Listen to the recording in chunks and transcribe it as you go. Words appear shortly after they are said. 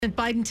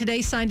President Biden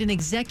today signed an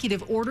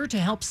executive order to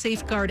help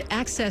safeguard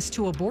access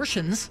to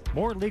abortions.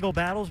 More legal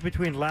battles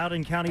between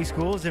Loudoun County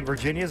Schools and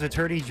Virginia's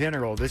Attorney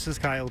General. This is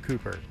Kyle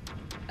Cooper.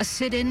 A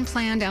sit-in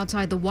planned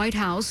outside the White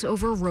House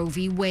over Roe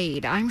v.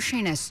 Wade. I'm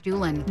Shayna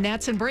Stulen.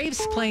 Nats and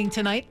Braves playing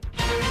tonight.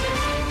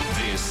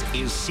 This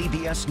is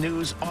CBS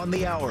News on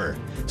the Hour,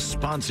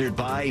 sponsored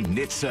by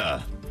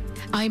NHTSA.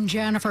 I'm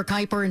Jennifer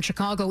Kuiper in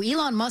Chicago.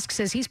 Elon Musk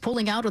says he's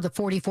pulling out of the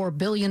 $44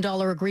 billion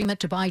agreement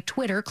to buy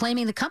Twitter,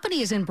 claiming the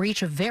company is in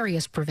breach of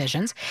various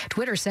provisions.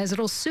 Twitter says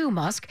it'll sue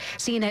Musk.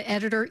 CNN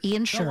editor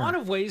Ian Sherr. In a lot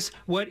of ways,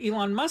 what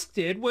Elon Musk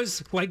did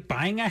was like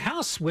buying a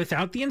house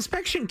without the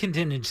inspection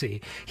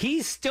contingency.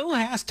 He still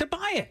has to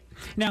buy it.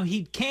 Now,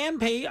 he can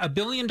pay $1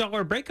 billion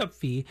breakup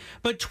fee,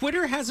 but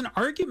Twitter has an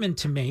argument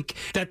to make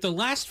that the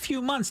last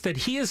few months that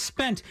he has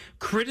spent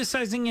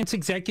criticizing its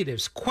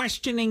executives,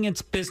 questioning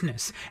its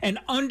business, and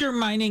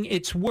undermining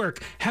its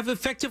work have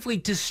effectively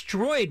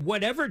destroyed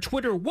whatever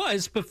Twitter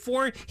was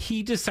before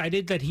he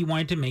decided that he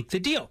wanted to make the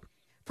deal.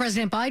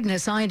 President Biden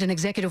has signed an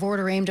executive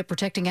order aimed at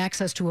protecting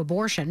access to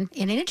abortion.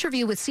 In an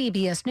interview with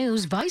CBS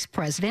News, Vice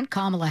President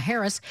Kamala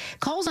Harris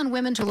calls on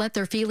women to let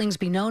their feelings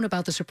be known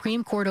about the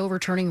Supreme Court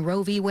overturning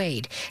Roe v.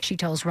 Wade. She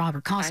tells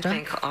Robert Costa, I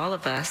think all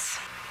of us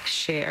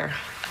share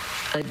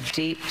a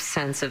deep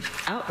sense of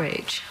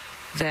outrage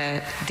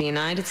that the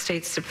United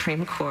States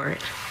Supreme Court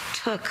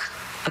took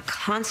a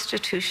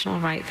constitutional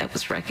right that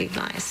was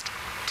recognized,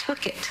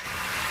 took it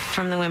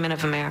from the women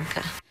of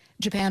America.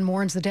 Japan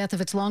mourns the death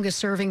of its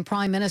longest-serving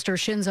Prime Minister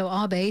Shinzo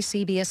Abe.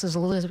 CBS's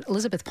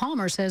Elizabeth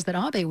Palmer says that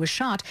Abe was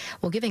shot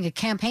while giving a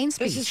campaign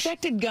speech. The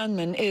suspected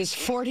gunman is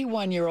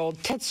 41-year-old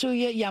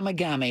Tetsuya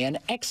Yamagami, an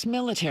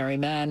ex-military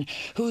man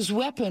whose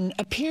weapon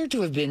appeared to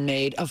have been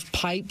made of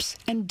pipes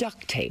and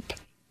duct tape.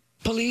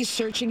 Police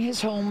searching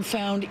his home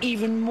found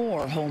even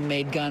more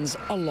homemade guns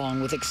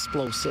along with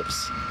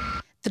explosives.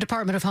 The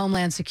Department of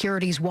Homeland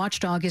Security's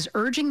watchdog is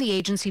urging the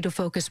agency to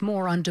focus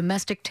more on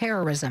domestic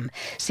terrorism.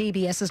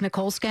 CBS's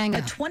Nicole Scanga.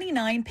 A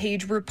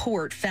 29-page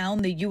report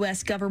found the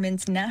U.S.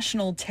 government's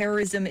National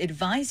Terrorism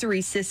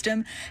Advisory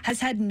System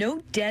has had no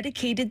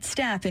dedicated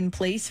staff in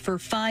place for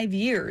 5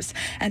 years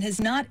and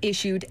has not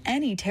issued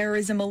any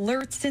terrorism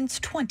alerts since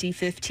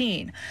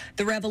 2015.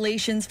 The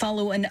revelations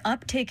follow an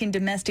uptick in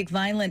domestic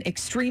violent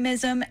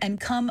extremism and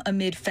come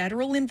amid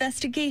federal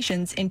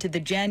investigations into the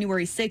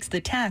January 6th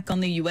attack on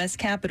the U.S.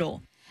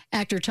 Capitol.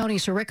 Actor Tony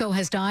Sirico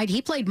has died.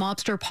 He played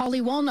mobster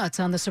Paulie Walnuts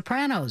on The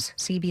Sopranos.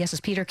 CBS's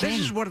Peter King.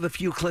 This is one of the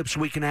few clips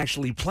we can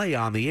actually play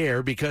on the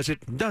air because it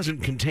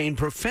doesn't contain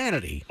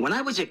profanity. When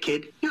I was a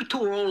kid, you two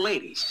were old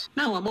ladies.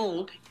 Now I'm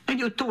old,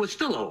 and you two are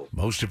still old.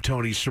 Most of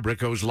Tony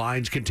Sirico's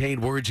lines contain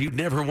words you'd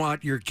never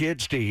want your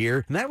kids to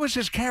hear, and that was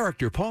his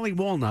character, Paulie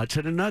Walnuts,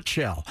 in a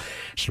nutshell.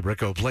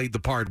 Sirico played the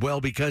part well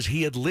because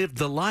he had lived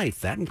the life.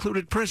 That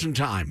included prison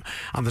time.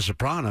 On The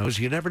Sopranos,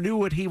 you never knew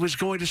what he was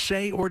going to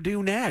say or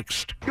do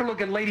next. You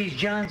look at Ladies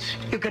John's,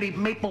 you could eat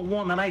maple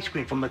walnut ice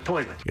cream from the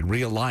toilet. In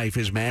real life,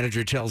 his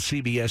manager tells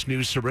CBS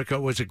News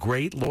Sirico was a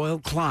great, loyal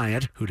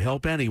client who'd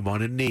help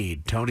anyone in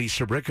need. Tony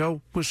Sirico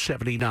was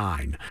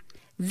 79.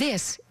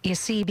 This is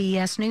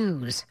CBS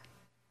News.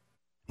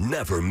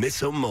 Never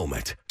miss a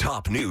moment.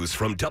 Top news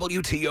from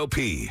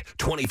WTOP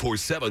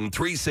 24/7,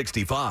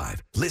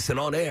 365. Listen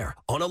on air,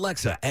 on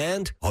Alexa,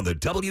 and on the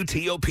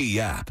WTOP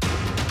app.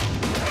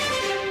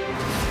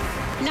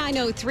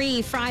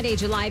 9:03, Friday,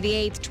 July the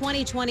 8th,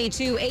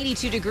 2022,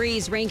 82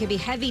 degrees. Rain could be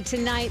heavy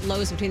tonight.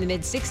 Lows between the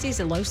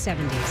mid-60s and low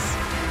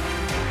 70s.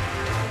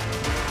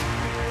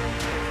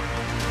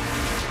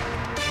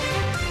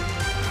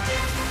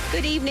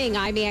 Good evening,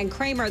 I'm Ann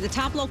Kramer. The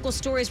top local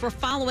stories we're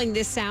following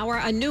this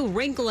hour. A new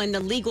wrinkle in the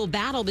legal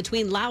battle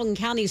between Loudoun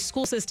County's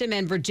school system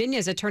and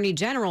Virginia's Attorney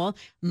General.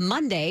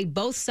 Monday,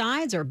 both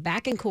sides are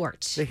back in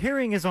court. The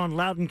hearing is on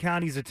Loudoun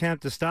County's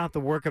attempt to stop the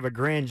work of a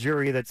grand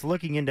jury that's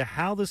looking into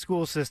how the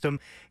school system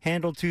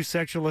handled 2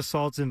 sexual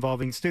assaults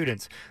involving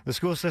students. The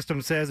school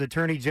system says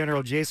Attorney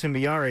General Jason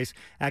Miyares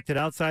acted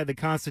outside the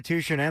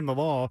Constitution and the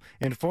law,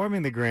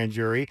 informing the grand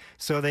jury,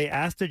 so they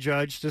asked a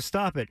judge to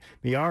stop it.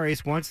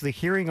 Miyares wants the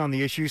hearing on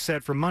the issue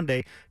set for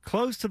Monday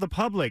closed to the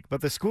public,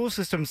 but the school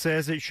system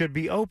says it should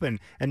be open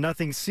and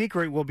nothing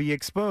secret will be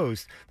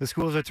exposed. The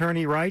school's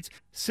attorney writes,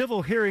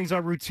 civil hearings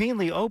are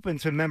routinely open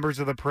to members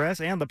of the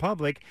press and the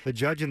public. The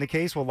judge in the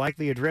case will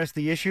likely address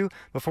the issue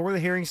before the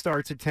hearing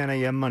starts at 10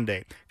 a.m.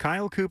 Monday.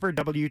 Kyle Cooper,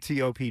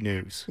 WTOP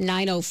News.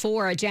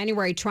 9:04, a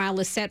January trial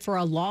is set for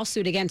a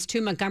lawsuit against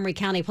 2 Montgomery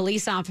County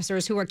police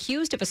officers who are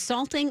accused of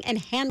assaulting and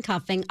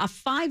handcuffing a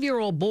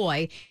 5-year-old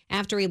boy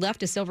after he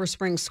left a Silver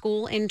Spring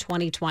school in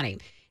 2020.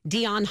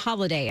 Dion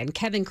Holiday and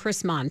Kevin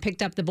Chrismon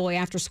picked up the boy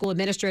after school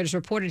administrators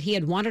reported he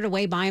had wandered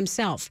away by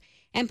himself.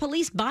 And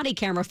police body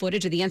camera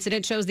footage of the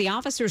incident shows the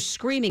officers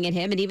screaming at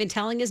him and even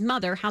telling his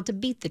mother how to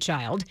beat the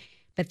child.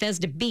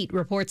 Bethesda Beat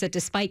reports that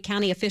despite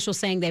county officials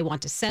saying they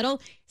want to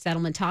settle,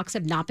 settlement talks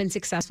have not been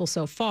successful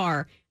so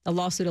far. The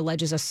lawsuit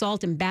alleges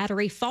assault and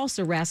battery, false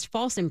arrest,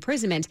 false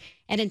imprisonment,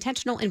 and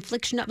intentional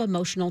infliction of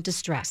emotional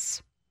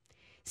distress.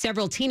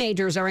 Several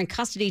teenagers are in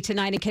custody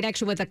tonight in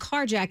connection with a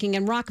carjacking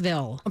in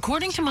Rockville.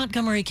 According to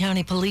Montgomery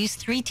County Police,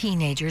 3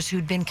 teenagers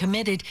who'd been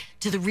committed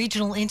to the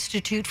Regional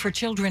Institute for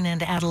Children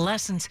and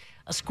Adolescents,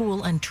 a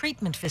school and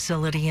treatment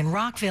facility in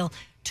Rockville,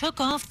 took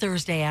off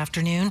Thursday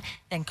afternoon,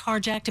 then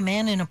carjacked a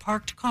man in a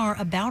parked car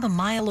about a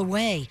mile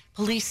away.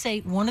 Police say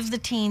one of the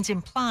teens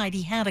implied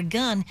he had a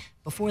gun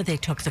before they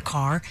took the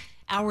car.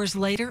 Hours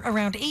later,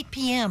 around 8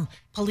 p.m.,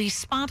 police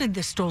spotted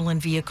the stolen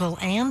vehicle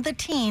and the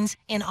teens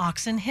in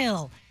Oxon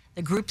Hill.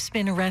 The group's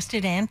been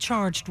arrested and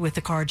charged with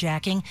the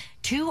carjacking.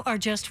 2 are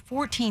just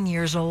 14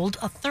 years old.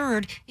 A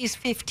third is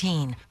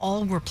 15.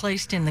 All were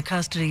placed in the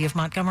custody of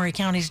Montgomery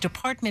County's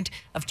Department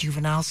of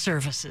Juvenile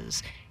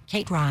Services.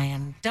 Kate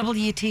Ryan,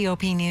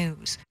 WTOP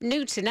News.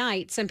 New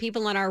tonight, some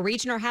people in our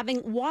region are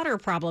having water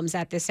problems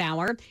at this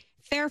hour.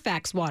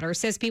 Fairfax Water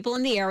says people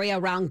in the area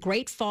around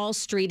Great Falls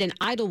Street and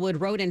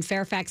Idlewood Road in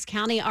Fairfax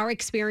County are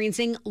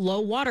experiencing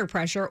low water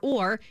pressure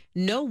or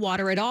no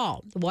water at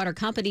all. The water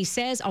company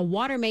says a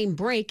water main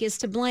break is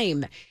to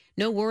blame.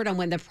 No word on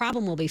when the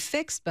problem will be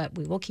fixed, but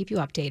we will keep you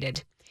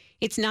updated.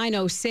 It's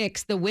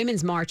 9:06. The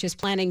Women's March is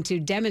planning to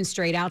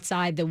demonstrate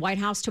outside the White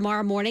House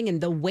tomorrow morning in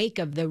the wake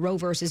of the Roe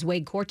versus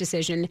Wade court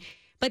decision.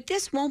 But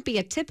this won't be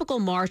a typical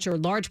march or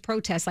large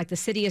protest like the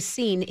city has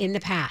seen in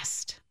the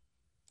past.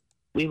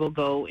 We will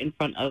go in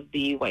front of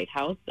the White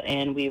House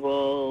and we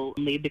will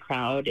lead the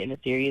crowd in a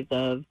series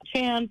of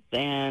chants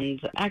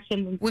and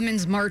actions.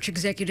 Women's March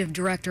Executive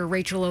Director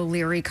Rachel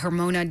O'Leary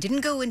Carmona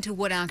didn't go into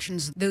what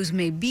actions those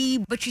may be,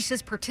 but she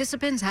says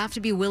participants have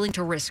to be willing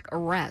to risk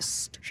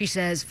arrest. She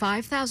says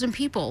 5,000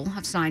 people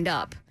have signed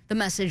up. The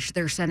message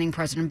they're sending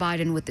President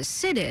Biden with the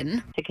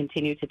sit-in: to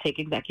continue to take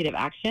executive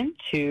action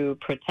to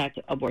protect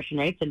abortion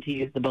rights and to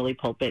use the bully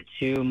pulpit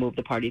to move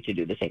the party to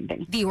do the same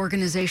thing. The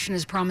organization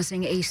is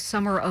promising a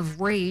summer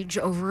of rage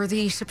over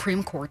the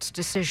Supreme Court's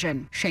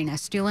decision. Shayna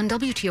Steele,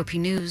 WTOP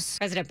News.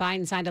 President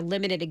Biden signed a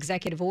limited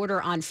executive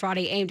order on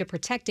Friday aimed at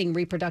protecting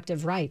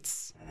reproductive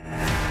rights.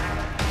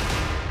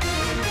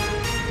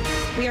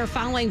 We are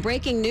following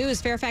breaking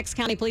news. Fairfax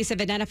County Police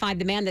have identified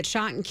the man that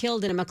shot and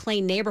killed in a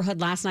McLean neighborhood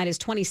last night as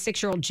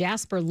 26-year-old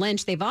Jasper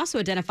Lynch. They've also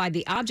identified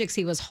the objects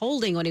he was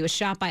holding when he was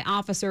shot by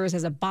officers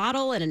as a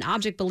bottle and an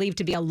object believed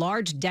to be a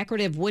large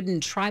decorative wooden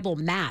tribal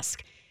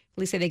mask.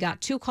 Police say they got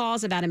 2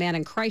 calls about a man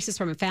in crisis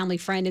from a family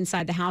friend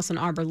inside the house on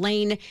Arbor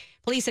Lane.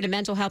 Police said a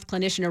mental health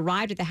clinician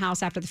arrived at the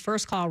house after the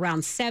first call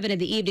around 7 in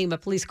the evening,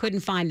 but police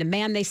couldn't find the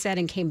man, they said,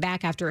 and came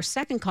back after a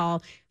second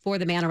call for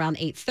the man around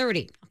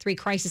 8:30. 3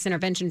 crisis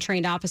intervention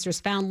trained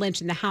officers found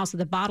Lynch in the house with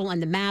the bottle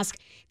and the mask.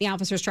 The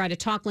officers tried to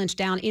talk Lynch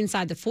down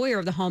inside the foyer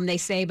of the home, they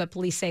say, but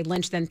police say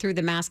Lynch then threw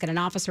the mask at an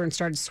officer and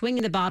started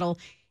swinging the bottle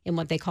in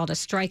what they called a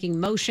striking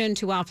motion.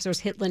 2 officers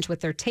hit Lynch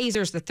with their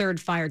tasers. The third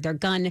fired their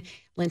gun.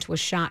 Lynch was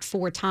shot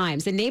 4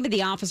 times. The name of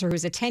the officer,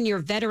 who's a 10-year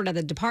veteran of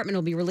the department,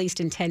 will be released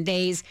in 10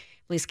 days.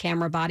 Police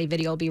camera body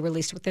video will be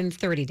released within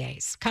 30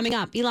 days. Coming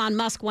up, Elon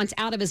Musk wants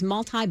out of his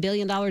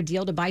multi-billion-dollar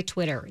deal to buy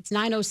Twitter. It's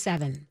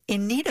 9:07.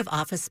 In need of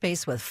office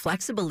space with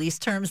flexible lease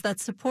terms that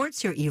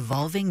supports your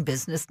evolving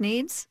business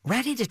needs?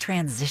 Ready to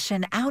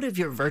transition out of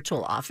your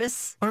virtual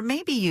office? Or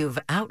maybe you've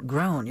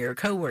outgrown your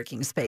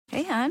co-working space.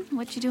 Hey, hon,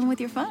 what you doing with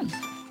your phone?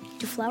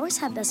 Do flowers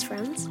have best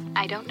friends?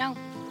 I don't know.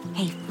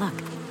 Hey, look.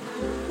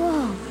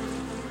 Whoa.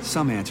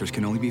 Some answers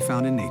can only be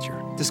found in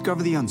nature.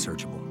 Discover the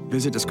unsearchable.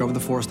 Visit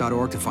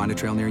discovertheforest.org to find a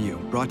trail near you.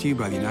 Brought to you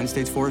by the United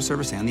States Forest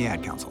Service and the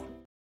Ad Council.